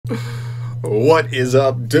What is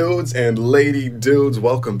up, dudes and lady dudes?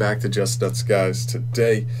 Welcome back to Just Nuts, guys.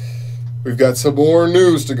 Today we've got some more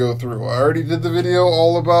news to go through. I already did the video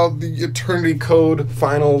all about the Eternity Code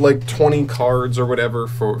final, like 20 cards or whatever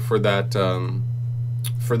for that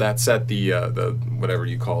set, the whatever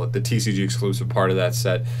you call it, the TCG exclusive part of that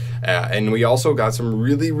set, and we also got some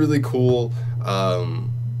really cool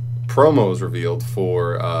promos revealed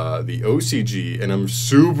for the OCG, and I'm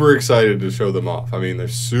super excited to show them off. I mean, they're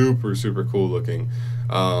super cool looking,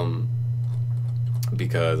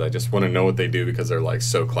 because I just want to know what they do, because they're like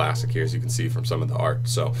so classic here, as you can see from some of the art.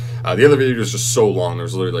 So the other video was just so long. There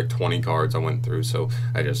was literally like 20 cards I went through, so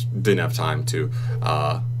I just didn't have time to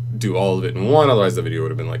do all of it in one. Otherwise the video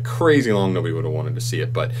would have been like crazy long. Nobody would have wanted to see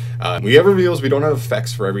it. But we have reveals. We don't have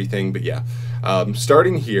effects for everything, but yeah.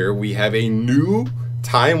 Starting here, we have a new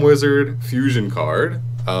Time Wizard fusion card,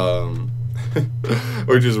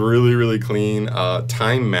 which is really clean.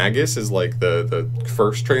 Time Magus is like the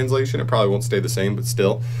first translation. It probably won't stay the same, but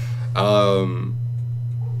still. And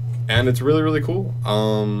it's really cool.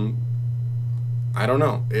 I don't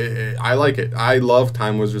know. I like it. I love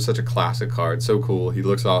Time Wizard. Such a classic card. So cool. He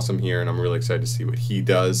looks awesome here, and I'm really excited to see what he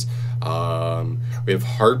does. We have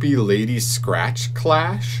Harpy Lady Scratch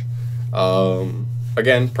Clash.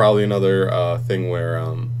 Again, probably another thing where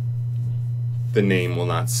the name will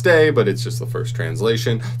not stay, but it's just the first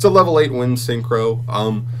translation. It's a level 8 wind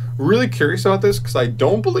synchro. Really curious about this, because I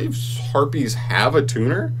don't believe Harpies have a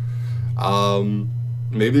tuner.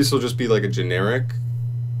 Maybe this will just be like a generic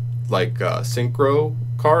like synchro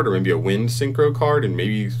card, or maybe a wind synchro card, and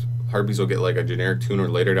maybe Harpies will get like a generic tuner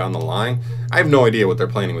later down the line. I have no idea what they're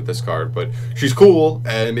planning with this card, but she's cool,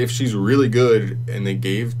 and if she's really good and they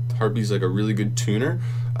gave Harpies like a really good tuner,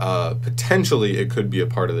 potentially it could be a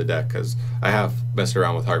part of the deck, because I have messed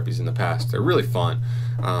around with Harpies in the past. They're really fun.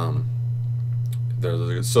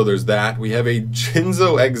 So there's that. We have a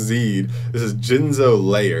Jinzo XZ. This is Jinzo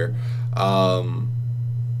Layer.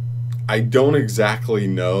 I don't exactly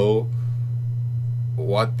know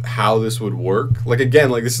how this would work. Like, again,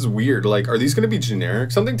 like, this is weird. Like, are these going to be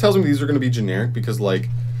generic? Something tells me these are going to be generic, because, like,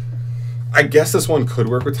 I guess this one could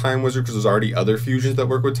work with Time Wizard, because there's already other fusions that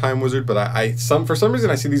work with Time Wizard, but for some reason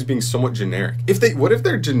I see these being somewhat generic. What if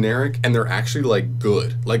they're generic and they're actually like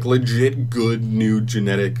good, like legit good new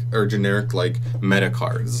generic like meta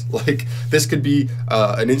cards? Like, this could be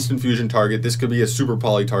an instant fusion target, this could be a super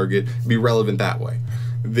poly target, be relevant that way.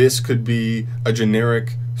 This could be a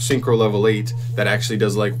generic synchro level 8 that actually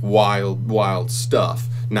does like wild stuff,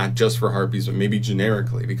 not just for Harpies, but maybe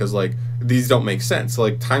generically, because like these don't make sense.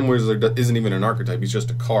 Like, Time Wizard isn't even an archetype, he's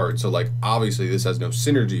just a card, so like obviously this has no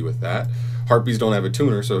synergy with that. Harpies don't have a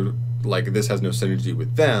tuner, so like this has no synergy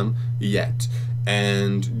with them yet.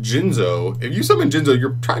 And Jinzo, if you summon Jinzo,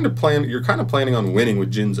 you're kind of planning on winning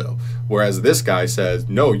with Jinzo, whereas this guy says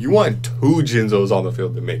no, you want 2 Jinzos on the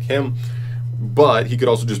field to make him. But he could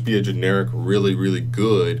also just be a generic really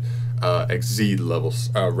good XZ level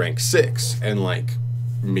rank 6, and like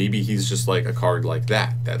maybe he's just like a card like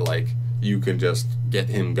that like you can just get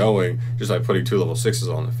him going just by putting 2 level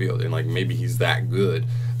 6s on the field, and like maybe he's that good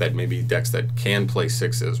that maybe decks that can play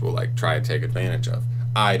 6s will like try to take advantage of.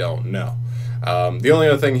 I don't know. The only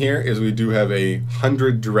other thing here is we do have a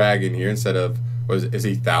 100 dragon here instead of, is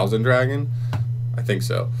he 1000 dragon? I think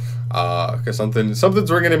so. Because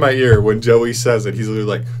something's ringing in my ear when Joey says it. He's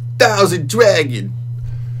literally like 1000 dragon.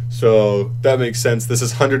 So that makes sense. This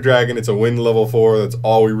is 100 dragon. It's a wind level 4. That's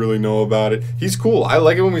all we really know about it. He's cool. I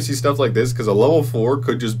like it when we see stuff like this, because a level 4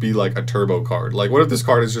 could just be like a turbo card. Like, what if this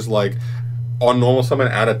card is just like, on normal summon,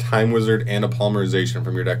 add a Time Wizard and a Polymerization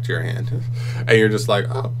from your deck to your hand, and you're just like,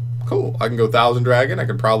 oh, cool. I can go 1000 dragon. I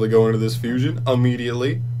could probably go into this fusion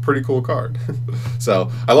immediately. Pretty cool card. So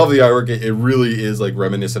I love the artwork. It really is like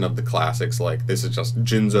reminiscent of the classics. Like, this is just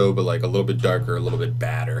Jinzo, but like a little bit darker, a little bit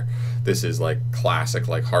badder. This is like classic,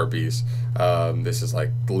 like Harpies. This is like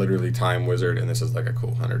literally Time Wizard, and this is like a cool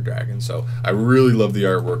 100 dragon. So I really love the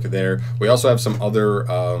artwork there. We also have some other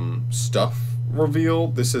stuff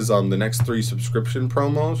revealed. This is the next 3 subscription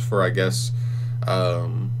promos for, I guess,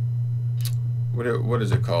 what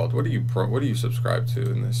is it called? What do you subscribe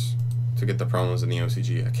to in this to get the promos in the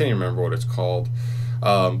OCG? I can't even remember what it's called.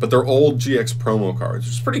 But they're old GX promo cards,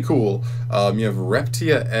 which is pretty cool. You have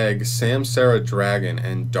Reptia Egg, Samsara Dragon,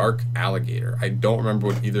 and Dark Alligator. I don't remember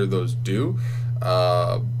what either of those do,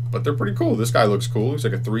 but they're pretty cool. This guy looks cool. He's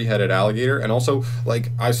like a 3-headed alligator, and also,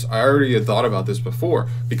 like, I already had thought about this before,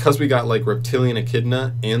 because we got like Reptilian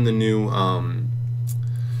Echidna and the new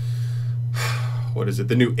what is it,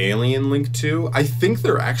 the new Alien Link 2. I think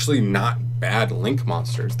they're actually not bad Link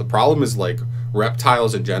monsters. The problem is, like,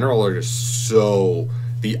 reptiles in general are just so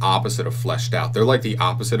the opposite of fleshed out. They're like the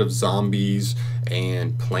opposite of zombies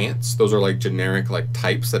and plants. Those are like generic like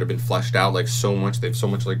types that have been fleshed out like so much. They have so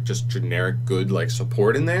much like just generic good like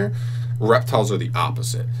support in there. Reptiles are the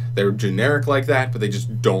opposite. They're generic like that, but they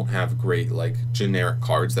just don't have great like generic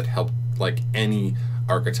cards that help like any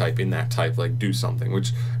archetype in that type like do something,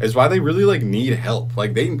 which is why they really like need help.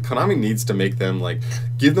 Like Konami needs to make them like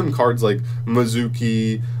give them cards like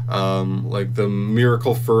Mizuki, like the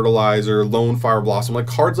Miracle Fertilizer, Lone Fire Blossom, like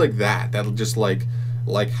cards like that that'll just like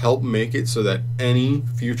help make it so that any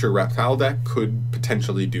future reptile deck could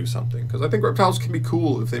potentially do something. Because I think reptiles can be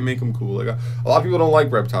cool if they make them cool. Like a lot of people don't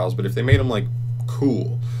like reptiles, but if they made them like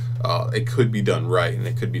cool, it could be done right, and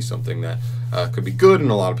it could be something that could be good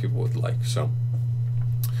and a lot of people would like. So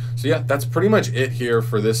yeah, that's pretty much it here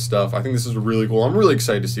for this stuff. I think this is really cool. I'm really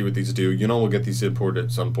excited to see what these do. You know, we'll get these imported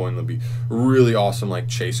at some point. They'll be really awesome, like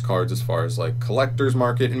chase cards as far as like collector's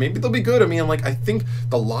market, and maybe they'll be good. I mean, like I think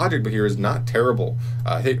the logic here is not terrible.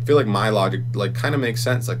 I feel like my logic like kind of makes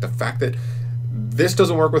sense. Like the fact that this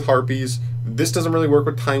doesn't work with Harpies, this doesn't really work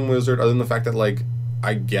with Time Wizard, other than the fact that like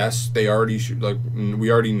I guess they already should, like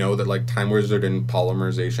we already know that like Time Wizard and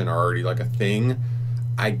polymerization are already like a thing,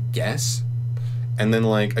 I guess. And then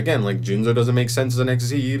like again, like Jinzo doesn't make sense as an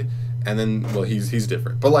Exceed, and then well he's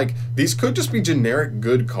different. But like these could just be generic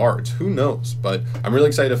good cards. Who knows? But I'm really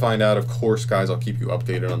excited to find out. Of course, guys, I'll keep you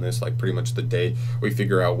updated on this like pretty much the day we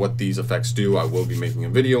figure out what these effects do. I will be making a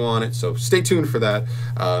video on it, so stay tuned for that.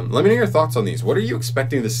 Let me know your thoughts on these. What are you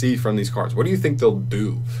expecting to see from these cards? What do you think they'll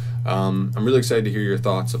do? I'm really excited to hear your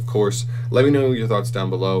thoughts, of course. Let me know your thoughts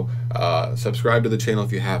down below. Subscribe to the channel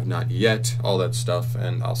if you have not yet, all that stuff,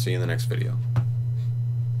 and I'll see you in the next video.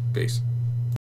 Peace.